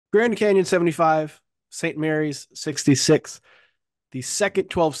Grand Canyon 75, St. Mary's 66. The second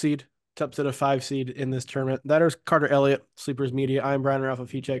 12 seed to upset a 5 seed in this tournament. That is Carter Elliott, Sleepers Media. I'm Brian Rauf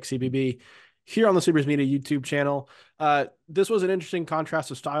of Heat Check CBB here on the Sleepers Media YouTube channel. This was an interesting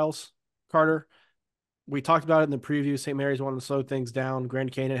contrast of styles, Carter. We talked about it in the preview. St. Mary's wanted to slow things down.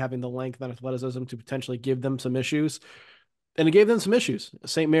 Grand Canyon having the length and athleticism to potentially give them some issues. And it gave them some issues.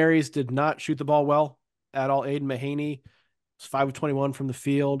 St. Mary's did not shoot the ball well at all. Aiden Mahaney was 5 of 21 from the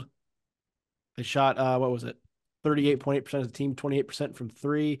field. They shot, what was it? 38.8% of the team, 28% from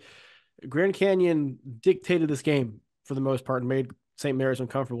three. Grand Canyon dictated this game for the most part and made St. Mary's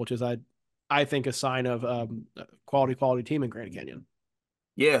uncomfortable, which is, I think, a sign of quality team in Grand Canyon.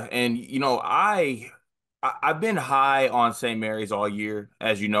 Yeah, and I've been high on St. Mary's all year,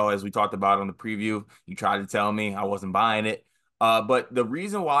 as you know, as we talked about on the preview. You tried to tell me I wasn't buying it. But the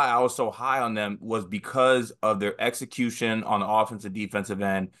reason why I was so high on them was because of their execution on the offensive defensive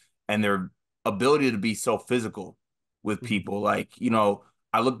end and their ability to be so physical with Mhm. people. Like,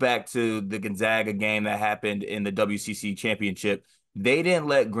 I look back to the Gonzaga game that happened in the WCC championship. They didn't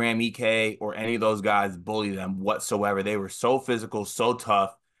let Graham Ike or any of those guys bully them whatsoever. They were so physical, so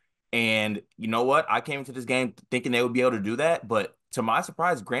tough. And you know what? I came into this game thinking they would be able to do that, but to my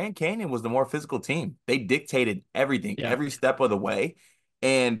surprise, Grand Canyon was the more physical team. They dictated everything, Yeah. every step of the way.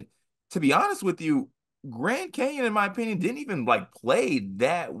 And to be honest with you, Grand Canyon, in my opinion, didn't even like play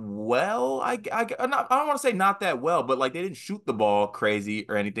that well. I don't want to say not that well, but like they didn't shoot the ball crazy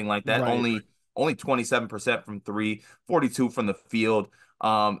or anything like that. Right. Only 27% from three, 42 from the field.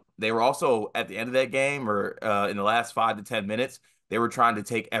 They were also at the end of that game or in the last 5 to 10 minutes, they were trying to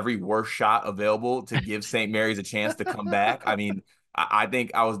take every worst shot available to give St. Mary's a chance to come back. I mean, I think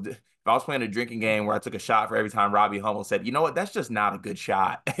if I was playing a drinking game where I took a shot for every time Robbie Hummel said, you know what, that's just not a good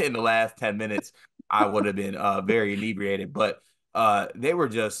shot in the last 10 minutes, I would have been very inebriated. But they were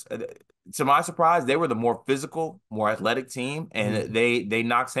just, to my surprise, they were the more physical, more athletic team, and Mhm. they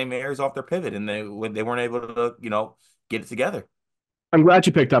knocked St. Mary's off their pivot, and they weren't able to, get it together. I'm glad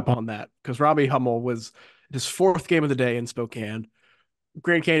you picked up on that because Robbie Hummel was his fourth game of the day in Spokane.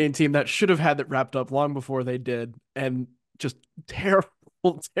 Grand Canyon team that should have had that wrapped up long before they did, and just terrible,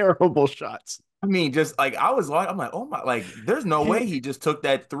 terrible shots. I mean, just like I'm like, oh my, like, there's no way He, he just took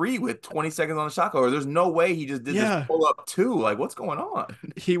that three with 20 seconds on the shot clock, or there's no way he just did this yeah, pull up two. Like, what's going on?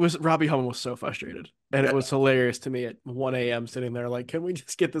 Robbie Hummel was so frustrated, and it was hilarious to me at 1 a.m. sitting there like, can we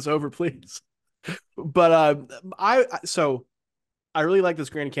just get this over, please? But I really like this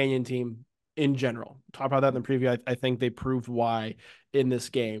Grand Canyon team in general. Talk about that in the preview. I think they proved why in this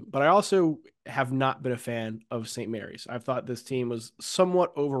game. But I also have not been a fan of St. Mary's. I've thought this team was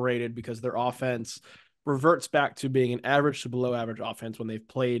somewhat overrated because their offense reverts back to being an average to below average offense when they've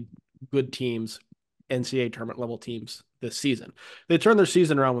played good teams, NCAA tournament level teams this season. They turned their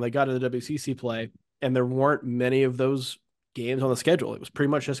season around when they got into WCC play, and there weren't many of those games on the schedule. It was pretty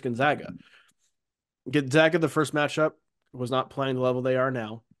much just Gonzaga. Gonzaga, the first matchup, was not playing the level they are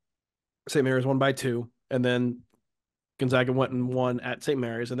now. St. Mary's won by two, and then Gonzaga went and won at St.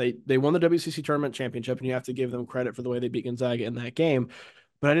 Mary's, and they won the WCC tournament championship, and you have to give them credit for the way they beat Gonzaga in that game.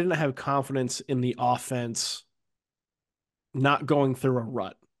 But I didn't have confidence in the offense not going through a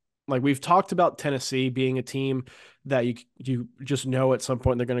rut. Like we've talked about Tennessee being a team that you just know at some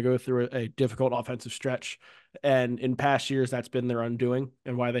point they're going to go through a difficult offensive stretch, and in past years that's been their undoing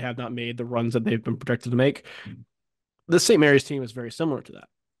and why they have not made the runs that they've been projected to make. The St. Mary's team is very similar to that.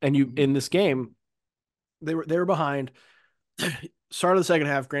 And you in this game, they were behind. Start of the second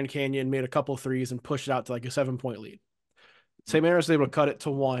half, Grand Canyon made a couple of threes and pushed it out to like a 7 point lead. St. Mary's was able to cut it to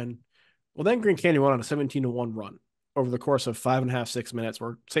one. Well, then Grand Canyon went on a 17-1 run over the course of 5.5, 6 minutes,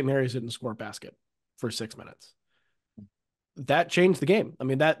 where St. Mary's didn't score a basket for 6 minutes. That changed the game. I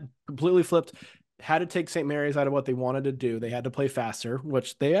mean, that completely flipped. Had to take St. Mary's out of what they wanted to do. They had to play faster,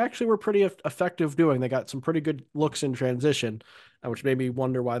 which they actually were pretty effective doing. They got some pretty good looks in transition, which made me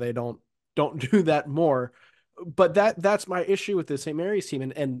wonder why they don't do that more. But that's my issue with the St. Mary's team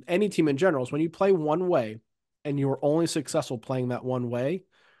and any team in general is when you play one way and you're only successful playing that one way,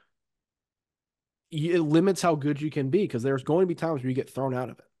 it limits how good you can be because there's going to be times where you get thrown out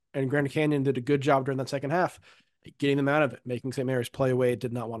of it. And Grand Canyon did a good job during that second half, getting them out of it, making St. Mary's play away it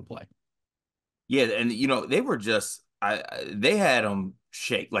did not want to play. Yeah, and they were just they had them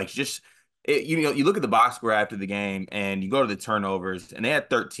shake like just you look at the box score after the game and you go to the turnovers and they had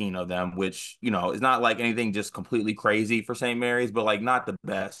 13 of them, which is not like anything just completely crazy for St. Mary's, but like not the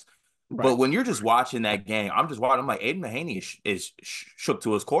best. But Right. when you're just watching that game, I'm just watching. I'm like, Aiden Mahaney is shook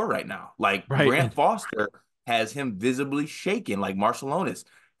to his core right now. Like Right. Grant And Foster has him visibly shaking, like Marcelonis.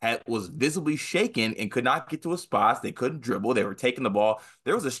 was visibly shaken and could not get to his spots. They couldn't dribble. They were taking the ball.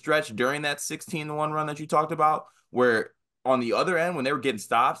 There was a stretch during that 16-1 run that you talked about where on the other end, when they were getting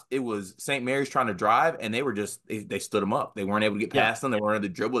stops, it was St. Mary's trying to drive, and they were just they stood them up. They weren't able to get Yeah. past them. They weren't able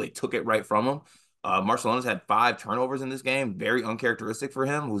to dribble. They took it right from them. Marcelonis had 5 turnovers in this game, very uncharacteristic for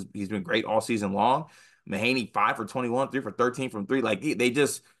him. He's been great all season long. Mahaney 5 for 21, 3 for 13 from three. Like they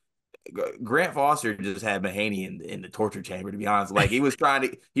just Grant Foster just had Mahaney in the torture chamber. To be honest, like he was trying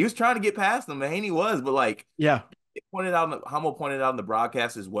to get past them. Mahaney was, but like Yeah. Hummel pointed out in the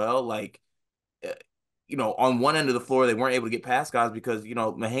broadcast as well. Like uh, on one end of the floor, they weren't able to get past guys because,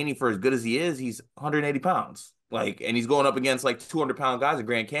 Mahaney, for as good as he is, he's 180 pounds. Like, and he's going up against like 200-pound guys in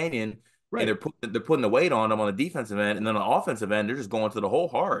Grand Canyon, and Right. they're putting the weight on them on the defensive end, and then on the offensive end, they're just going to the hole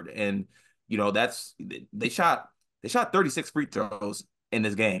hard. And that's they shot 36 free throws in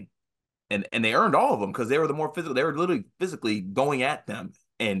this game, and they earned all of them because they were the more physical. They were literally physically going at them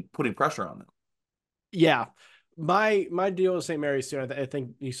and putting pressure on them. Yeah. My deal with St. Mary's too, I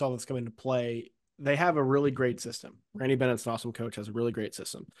think you saw this come into play. They have a really great system. Randy Bennett's an awesome coach, has a really great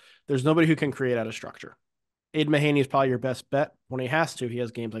system. There's nobody who can create out of structure. Aiden Mahaney is probably your best bet. When he has to, he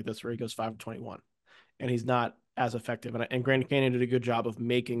has games like this where he goes 5-21, and he's not as effective. And Grand Canyon did a good job of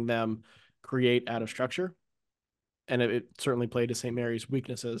making them create out of structure, and it certainly played to St. Mary's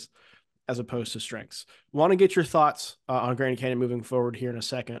weaknesses as opposed to strengths. Want to get your thoughts on Grand Canyon moving forward here in a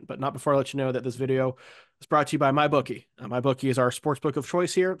second, but not before I let you know that this video is brought to you by MyBookie. MyBookie is our sports book of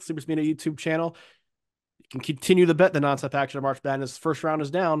choice here at Sleepers Media YouTube channel. You can continue the bet the nonstop action of March Madness. First round is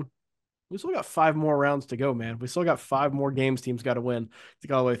down. We still got 5 more rounds to go, man. We still got 5 more games teams got to win to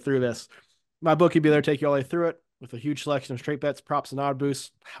go all the way through this. MyBookie be there to take you all the way through it with a huge selection of straight bets, props, and odd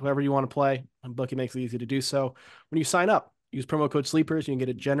boosts, however you want to play. MyBookie makes it easy to do so. When you sign up, use promo code SLEEPERS. You can get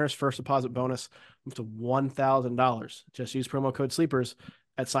a generous first deposit bonus up to $1,000. Just use promo code SLEEPERS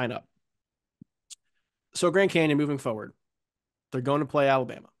at sign up. So Grand Canyon moving forward, they're going to play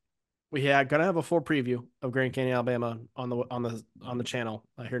Alabama. We are gonna have a full preview of Grand Canyon, Alabama on the channel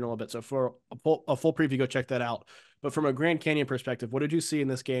here in a little bit. So for a full preview, go check that out. But from a Grand Canyon perspective, what did you see in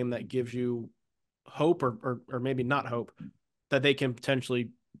this game that gives you hope or maybe not hope that they can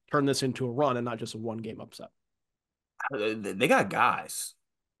potentially turn this into a run and not just a 1-game upset? They got guys.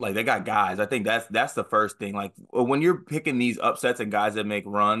 Like they got guys. I think that's the first thing. Like when you're picking these upsets and guys that make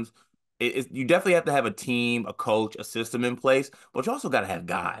runs, you definitely have to have a team, a coach, a system in place, but you also got to have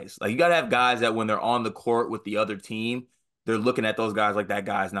guys. Like you got to have guys that when they're on the court with the other team, they're looking at those guys like that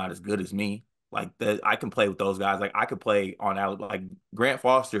guy's not as good as me. Like I can play with those guys. Like I could play on like Grant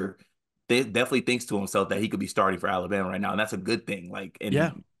Foster. Definitely thinks to himself that he could be starting for Alabama right now, and that's a good thing. Like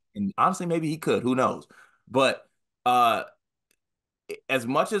Yeah, and honestly, maybe he could. Who knows? But uh, as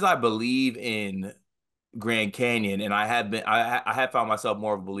much as I believe in Grand Canyon, and I have found myself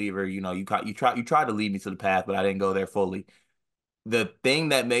more of a believer. You tried to lead me to the path, but I didn't go there fully. The thing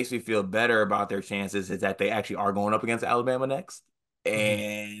that makes me feel better about their chances is that they actually are going up against Alabama next, mm-hmm.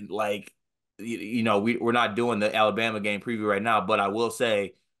 and like we're not doing the Alabama game preview right now, but I will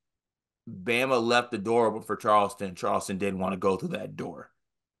say Bama left the door open for Charleston. Charleston didn't want to go through that door.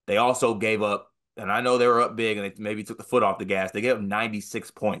 They also gave up, and I know they were up big, and they maybe took the foot off the gas. They gave up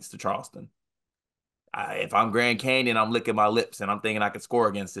 96 points to Charleston. If I'm Grand Canyon, I'm licking my lips and I'm thinking I could score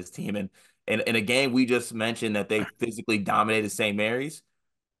against this team. And in a game we just mentioned that they physically dominated St. Mary's,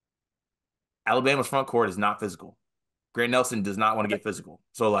 Alabama's front court is not physical. Grant Nelson does not want to get physical.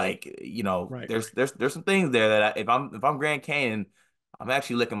 So like, Right. there's some things there that if I'm Grand Canyon, I'm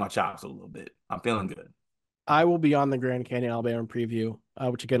actually licking my chops a little bit. I'm feeling good. I will be on the Grand Canyon, Alabama preview,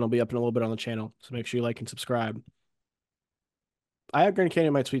 which again will be up in a little bit on the channel. So make sure you like and subscribe. I have Grand Canyon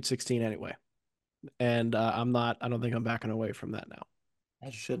in my Sweet 16 anyway, and I'm not. I don't think I'm backing away from that now. I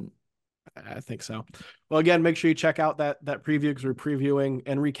shouldn't. I think so. Well, again, make sure you check out that preview because we're previewing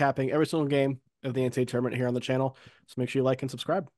and recapping every single game of the NCAA tournament here on the channel. So make sure you like and subscribe.